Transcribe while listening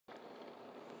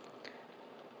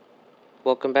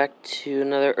Welcome back to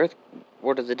another Earth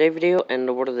Word of the Day video, and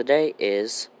the word of the day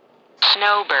is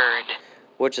Snowbird,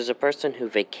 which is a person who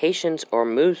vacations or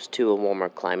moves to a warmer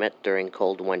climate during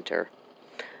cold winter.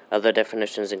 Other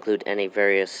definitions include any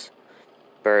various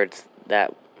birds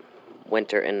that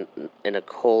winter in a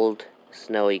cold,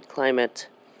 snowy climate,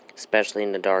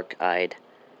 especially the dark-eyed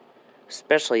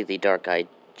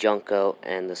junco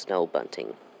and the snow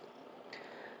bunting.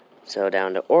 So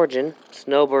down to origin,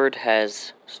 snowbird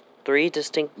has three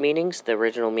distinct meanings. The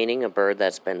original meaning, a bird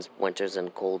that spends winters in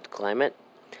a cold climate,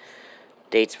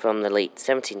 dates from the late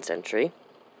 17th century.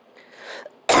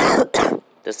 The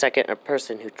second, a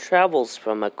person who travels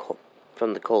from the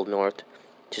cold north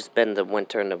to spend the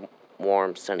winter in the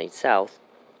warm, sunny south,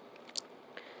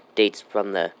 dates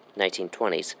from the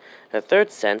 1920s. The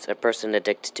third sense, a person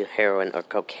addicted to heroin or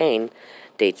cocaine,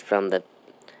 dates from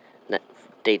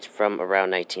around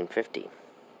 1950.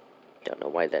 Don't know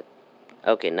why that.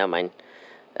 Okay, never mind.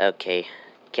 Okay,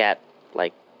 cat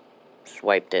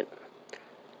swiped it.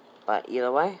 But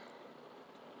either way,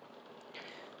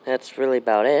 that's really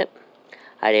about it.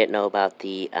 I didn't know about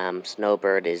the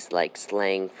snowbird is like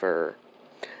slang for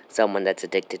someone that's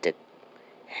addicted to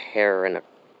heroin or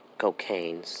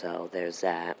cocaine. So there's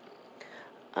that.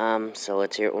 So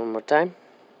let's hear it one more time.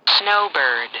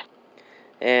 Snowbird.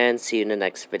 And see you in the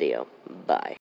next video. Bye.